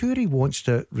 but I'm sure he wants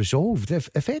to resolve.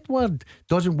 If Edouard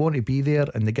doesn't want to be there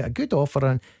and they get a good offer,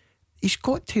 and he's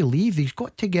got to leave, he's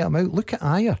got to get him out. Look at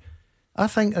Ayer. I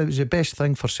think it was the best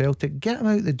thing for Celtic. Get him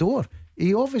out the door.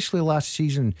 He obviously last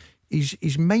season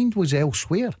his mind was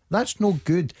elsewhere. That's no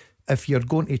good if you're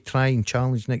going to try and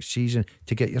challenge next season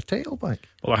to get your title back.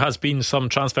 Well, there has been some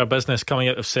transfer business coming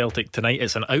out of Celtic tonight.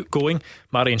 It's an outgoing.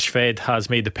 Marian Shved has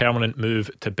made the permanent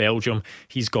move to Belgium.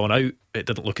 He's gone out. It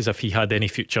didn't look as if he had any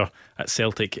future at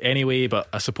Celtic anyway, but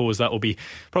I suppose that will be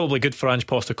probably good for Ange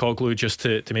Postecoglou, just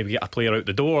to maybe get a player out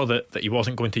the door that he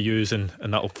wasn't going to use, and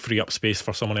that will free up space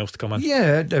for someone else to come in.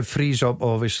 Yeah, it frees up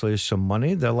obviously some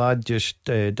money. The lad just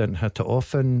didn't hit it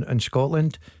off in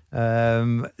Scotland.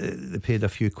 They paid a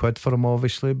few quid for him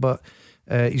obviously, but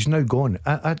he's now gone.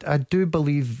 I do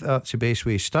believe that's the best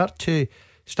way. Start to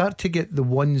get the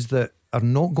ones that are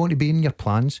not going to be in your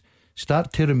plans.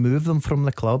 Start to remove them from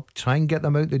the club. Try and get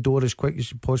them out the door as quick as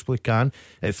you possibly can.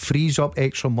 It frees up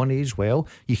extra money as well.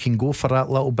 You can go for that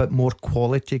little bit more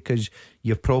quality because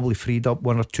you've probably freed up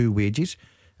 1 or 2 wages.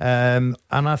 And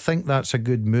I think that's a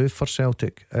good move for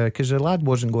Celtic, because the lad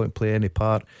wasn't going to play any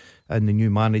part in the new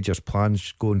manager's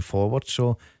plans going forward,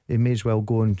 so he may as well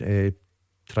go and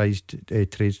try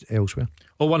trades elsewhere.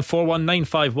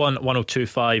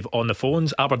 01419511025 on the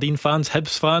phones. Aberdeen fans,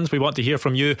 Hibs fans, we want to hear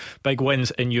from you. Big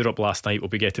wins in Europe last night. We'll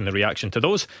be getting the reaction to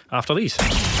those after these.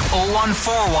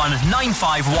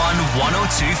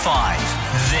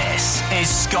 01419511025. This is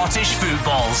Scottish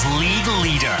football's league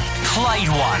leader, Clyde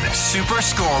 1 Super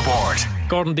Scoreboard.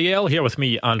 Gordon Dalziel here with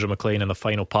me, Andrew Maclean, in the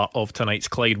final part of tonight's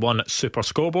Clyde 1 Super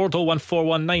Scoreboard.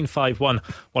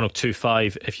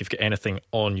 01419511025 if you've got anything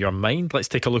on your mind. Let's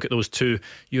take a look at those 2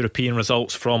 European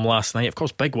results from last night. Of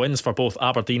course, big wins for both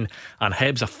Aberdeen and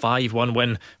Hibs. A 5-1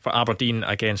 win for Aberdeen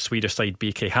against Swedish side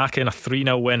BK Häcken, a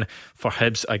 3-0 win for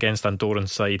Hibs against Andorran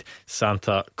side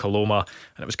Santa Coloma.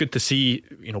 And it was good to see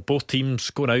both teams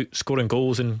going out, scoring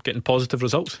goals and getting positive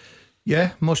results.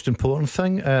 Yeah, most important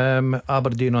thing,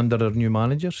 Aberdeen under their new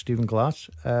manager Stephen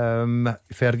Glass,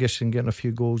 Ferguson getting a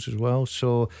few goals as well,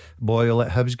 so Boyle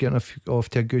at Hibs getting off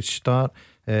to a good start,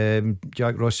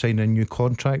 Jack Ross signing a new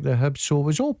contract at Hibs, so it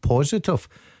was all positive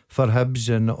for Hibs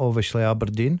and obviously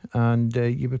Aberdeen, and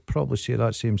you would probably say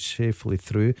that same safely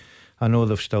through. I know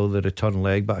they've still the return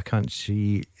leg, but I can't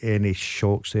see any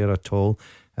shocks there at all.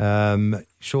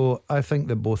 So I think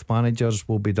that both managers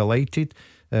will be delighted.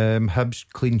 Hibs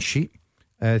clean sheet,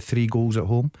 3 goals at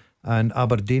home, and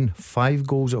Aberdeen 5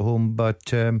 goals at home,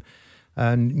 but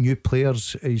and new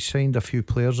players, he signed a few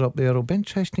players up there. It'll be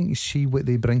interesting to see what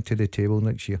they bring to the table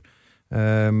next year.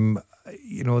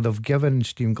 They've given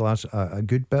Stephen Glass a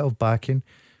good bit of backing,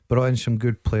 brought in some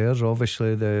good players.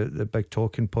 Obviously the big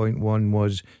talking point one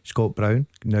was Scott Brown,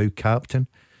 now captain.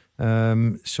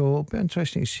 So it'll be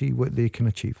interesting to see what they can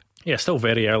achieve. Yeah, still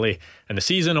very early in the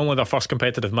season, only their first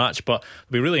competitive match, but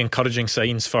there'll be really encouraging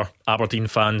signs for Aberdeen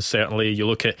fans. Certainly, you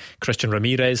look at Christian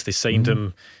Ramirez, they signed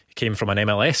him. He came from an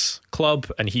MLS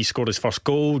club and he scored his first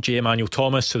goal. J. Emmanuel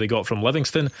Thomas, who they got from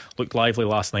Livingston, looked lively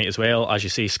last night as well. As you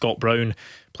say, Scott Brown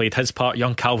played his part.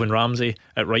 Young Calvin Ramsey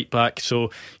at right back. So,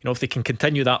 if they can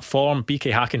continue that form,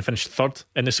 BK Häcken finished third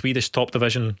in the Swedish top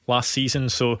division last season.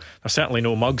 So there's certainly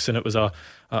no mugs, and it was a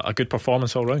good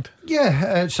performance all round.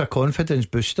 Yeah, it's a confidence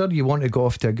booster. You want to go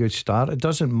off to a good start. It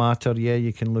doesn't matter. Yeah,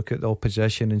 you can look at the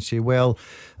opposition and say, well,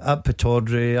 at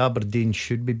Pittodrie, Aberdeen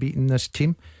should be beating this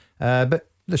team, but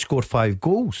they scored 5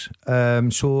 goals.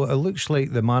 So it looks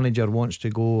like the manager wants to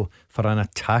go for an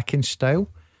attacking style.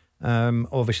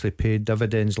 Obviously paid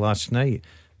dividends last night,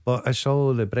 but it's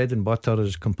all the bread and butter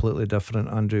is completely different,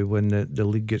 Andrew, when the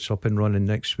league gets up and running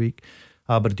next week.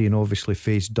 Aberdeen obviously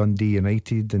faced Dundee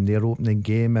United in their opening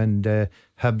game, and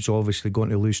Hibs obviously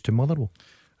going to lose to Motherwell.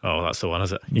 Oh, that's the one,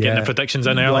 is it? You getting the predictions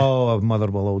in early? Oh,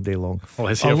 Motherwell all day long. Well,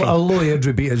 let's hear from although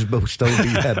Airdrie beat us, will still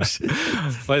beat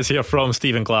Hibs. Let's hear from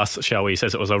Stephen Glass, shall we? He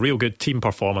says it was a real good team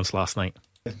performance last night.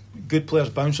 Good players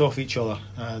bounce off each other.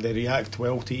 They react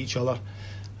well to each other.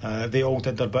 They all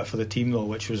did their bit for the team though,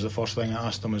 which was the first thing I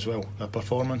asked them as well, their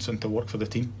performance and to work for the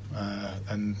team.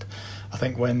 And I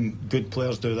think when good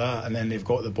players do that and then they've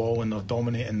got the ball and they're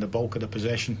dominating the bulk of the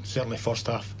possession, certainly first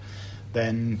half,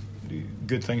 then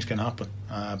good things can happen.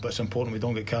 But it's important we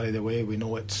don't get carried away. We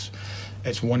know it's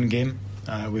one game.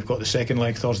 We've got the second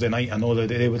leg Thursday night. I know that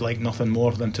they would like nothing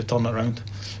more than to turn it around.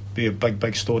 Be a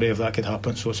big story if that could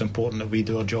happen. So it's important that we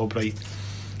do our job right,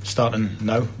 starting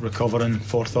now, recovering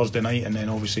for Thursday night, and then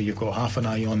obviously you've got half an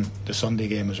eye on the Sunday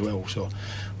game as well. So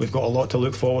we've got a lot to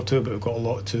look forward to, but we've got a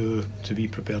lot to be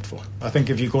prepared for. I think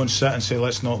if you go and sit and say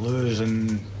let's not lose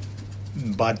and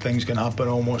bad things can happen,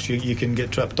 almost you can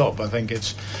get tripped up. I think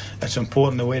it's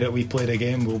important the way that we play the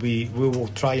game. We will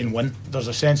try and win. There's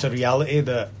a sense of reality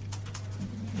that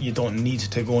you don't need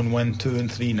to go and win 2 and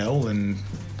 3-0, and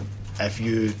if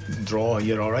you draw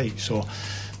you're alright. So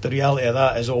the reality of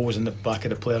that is always in the back of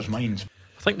the players' minds.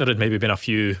 I think there had maybe been a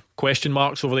few question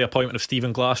marks over the appointment of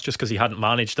Stephen Glass, just because he hadn't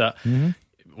managed that.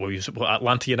 Well, he was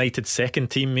Atlanta United's second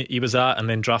team he was at and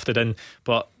then drafted in,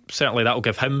 but certainly that will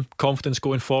give him confidence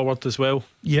going forward as well.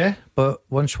 Yeah, but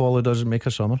one swallow doesn't make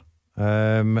a summer,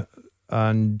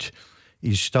 and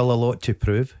he's still a lot to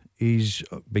prove. He's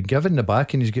been given the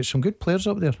back and he's got some good players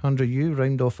up there. Andrew, you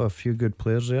round off a few good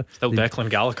players there. Still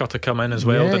Declan Gallagher to come in as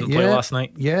well. Didn't play last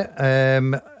night.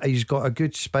 He's got a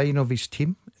good spine of his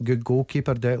team. Good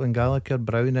goalkeeper Declan Gallagher,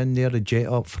 Brown in there, a Jet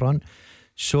up front.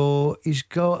 So he's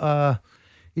got a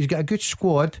good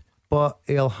squad, but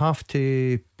he'll have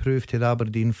to prove to the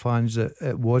Aberdeen fans that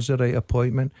it was the right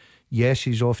appointment. Yes,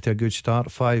 he's off to a good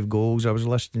start, 5 goals. I was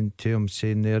listening to him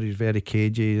saying there he's very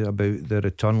cagey about the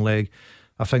return leg.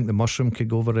 I think the Mushroom could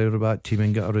go over there with that team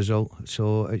and get a result.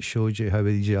 So it shows you how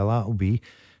easy that'll be.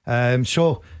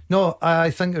 No, I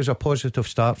think it was a positive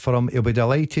start for him. He'll be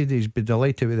delighted. He's been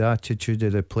delighted with the attitude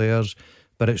of the players.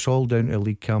 But it's all down to the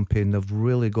league campaign. They've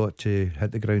really got to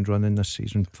hit the ground running this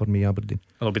season for me, Aberdeen.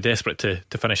 And they'll be desperate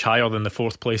to finish higher than the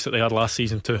 4th place that they had last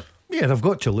season too. Yeah, they've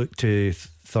got to look to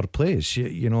third place.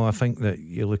 You know, I think that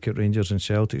you look at Rangers and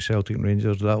Celtic and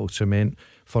Rangers, that'll cement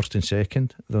first and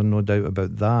second. There's no doubt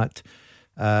about that.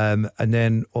 And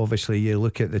then obviously you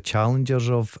look at the challengers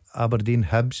of Aberdeen,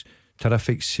 Hibs,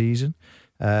 terrific season.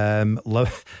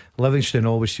 Livingston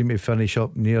always seem to finish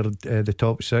up near the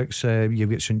top 6. You've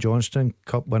got St Johnstone,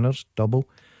 cup winners, double.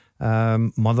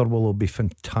 Motherwell will be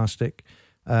fantastic.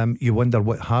 You wonder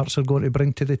what Hearts are going to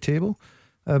bring to the table.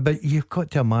 But you've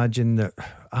got to imagine that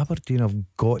Aberdeen have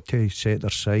got to set their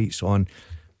sights on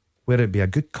whether it be a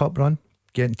good cup run,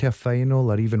 getting to a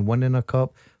final, or even winning a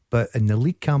cup. But in the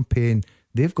league campaign,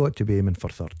 they've got to be aiming for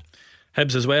third.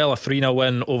 Hibs as well, a 3-0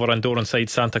 win over Andorran side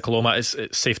Santa Coloma. It's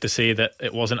safe to say that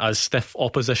it wasn't as stiff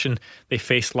opposition they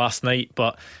faced last night,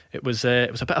 but it was a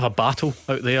bit of a battle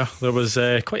out there. There was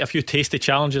quite a few tasty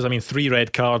challenges. I mean, 3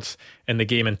 red cards in the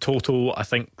game in total. I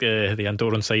think the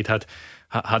Andorran side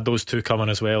had those 2 coming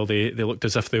as well. They looked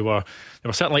as if they were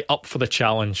certainly up for the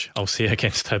challenge, I'll say,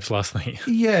 against Hibs last night.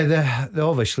 Yeah, they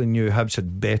obviously knew Hibs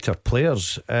had better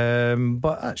players,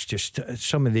 but that's just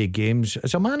some of the games.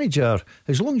 As a manager,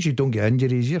 as long as you don't get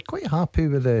injuries, you're quite happy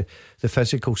with the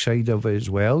physical side of it as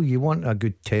well. You want a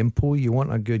good tempo, you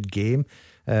want a good game.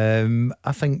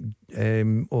 I think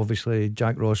obviously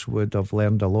Jack Ross would have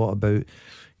learned a lot about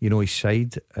his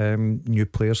side. New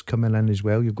players coming in as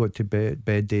well. You've got to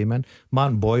bed them in.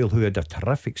 Martin Boyle, who had a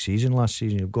terrific season last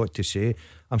season, you've got to say,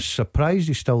 I'm surprised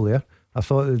he's still there. I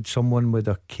thought that someone would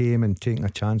have came and taken a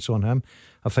chance on him.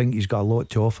 I think he's got a lot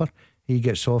to offer. He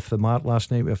gets off the mark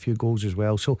last night with a few goals as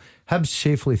well. So Hibs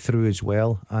safely through as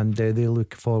well, and they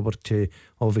look forward to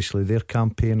obviously their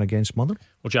campaign against Motherwell.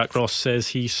 Well, Jack Ross says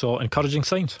he saw encouraging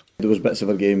signs. There was bits of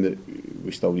our game that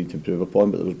we still need to improve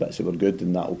upon, but there was bits that were good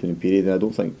in that opening period. And I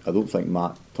don't think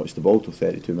Matt touched the ball till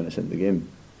 32 minutes into the game,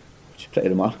 which is pretty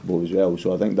remarkable as well.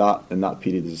 So I think that in that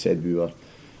period, as I said,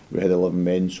 we had 11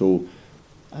 men. So,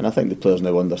 and I think the players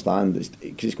now understand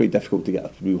because it's quite difficult to get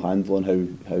a real handle on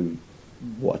how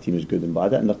what a team is good and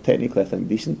bad at, and they're technically, I think,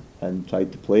 decent and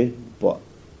tried to play, but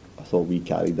I thought we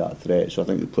carried that threat. So I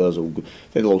think the players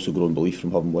they'll also grow in belief from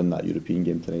having won that European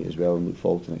game tonight as well and look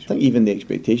forward to next. I think even the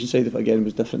expectation side of it again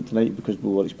was different tonight because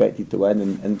we were expected to win,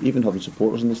 and even having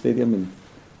supporters in the stadium, and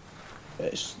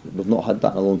we've not had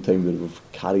that in a long time where we've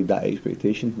carried that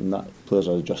expectation, and that players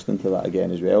are adjusting to that again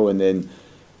as well. And then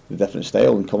the different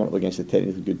style and coming up against a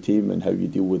technically good team and how you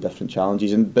deal with different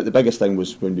challenges. But the biggest thing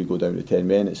was when we go down to 10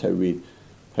 men, it's how we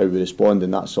respond,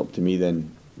 and that's up to me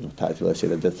then. Tactically, I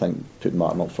said I did think putting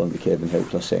Martin up front with Kevin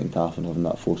helped us second half and having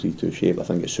that 4-3-2 shape. I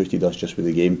think it suited us just with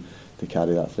the game to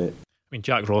carry that threat. I mean,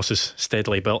 Jack Ross has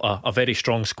steadily built a very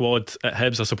strong squad at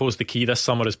Hibs. I suppose the key this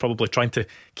summer is probably trying to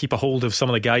keep a hold of some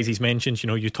of the guys he's mentioned.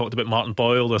 You talked about Martin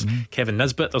Boyle, there's Kevin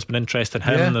Nisbet, there's been interest in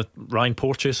him, and Ryan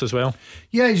Porteous as well.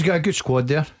 Yeah, he's got a good squad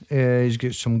there. He's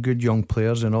got some good young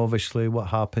players, and obviously what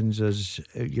happens is,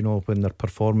 when they're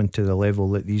performing to the level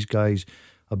that these guys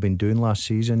have been doing last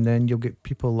season, then you'll get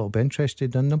people a little bit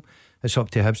interested in them. It's up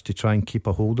to Hibs to try and keep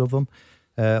a hold of them.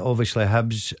 Obviously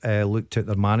Hibs looked at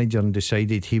their manager and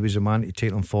decided he was the man to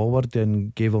take them forward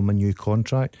and gave him a new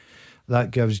contract.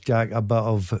 That gives Jack a bit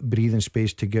of breathing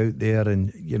space to go out there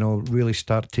and really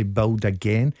start to build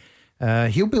again.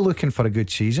 He'll be looking for a good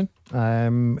season. A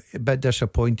bit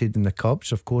disappointed in the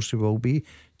Cubs, of course he will be.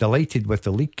 Delighted with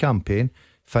the league campaign,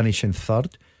 finishing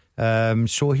third.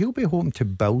 So he'll be hoping to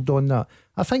build on that.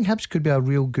 I think Hibs could be a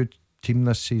real good team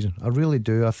this season. I really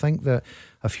do. I think that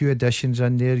a few additions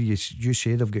in there, you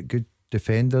say they've got good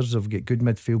defenders, they've got good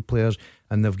midfield players,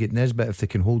 and they've got Nisbet, if they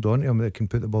can hold on to him, they can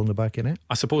put the ball in the back of it.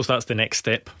 I suppose that's the next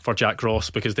step for Jack Ross,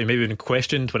 because they may have been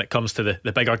questioned when it comes to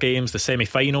the bigger games, the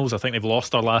semi-finals. I think they've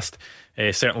lost their last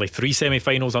certainly 3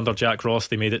 semi-finals under Jack Ross.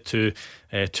 They made it to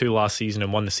 2 last season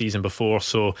and 1 the season before.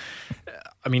 So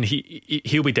I mean,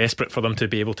 he'll be desperate for them to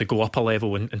be able to go up a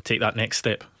level and take that next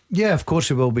step. Yeah, of course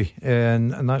he will be,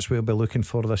 and that's what he'll be looking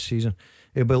for this season.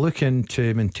 He'll be looking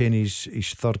to maintain his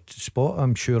third spot,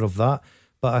 I'm sure of that,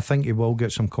 but I think he will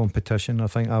get some competition. I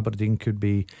think Aberdeen could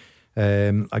be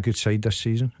a good side this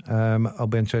season. I'll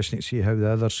be interested to see how the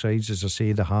other sides, as I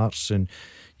say, the Hearts and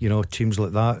teams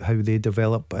like that, how they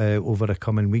develop over the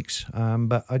coming weeks.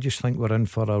 But I just think we're in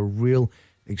for a real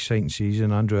exciting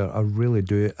season, Andrew. I really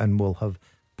do, and we'll have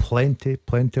plenty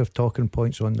of talking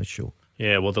points on the show.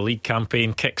 Yeah, well, the league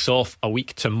campaign kicks off a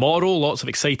week tomorrow. Lots of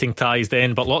exciting ties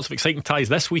then, but lots of exciting ties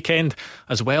this weekend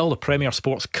as well. The Premier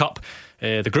Sports Cup,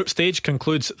 the group stage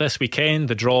concludes this weekend.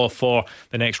 The draw for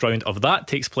the next round of that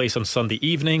takes place on Sunday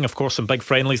evening. Of course, some big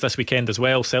friendlies this weekend as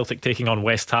well. Celtic taking on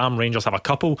West Ham. Rangers have a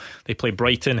couple. They play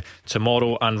Brighton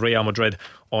tomorrow and Real Madrid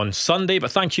on Sunday.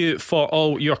 But thank you for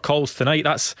all your calls tonight.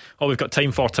 That's all we've got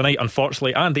time for tonight,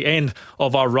 unfortunately, and the end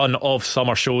of our run of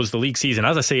summer shows. The league season,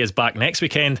 as I say, is back next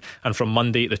weekend, and from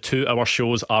Monday the 2-hour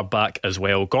shows are back as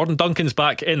well. Gordon Duncan's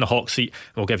back in the hot seat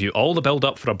and we'll give you all the build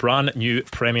up for a brand new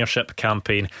Premiership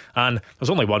campaign. And there's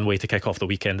only one way to kick off the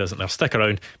weekend, isn't there? Stick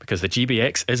around, because the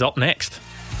GBX is up next.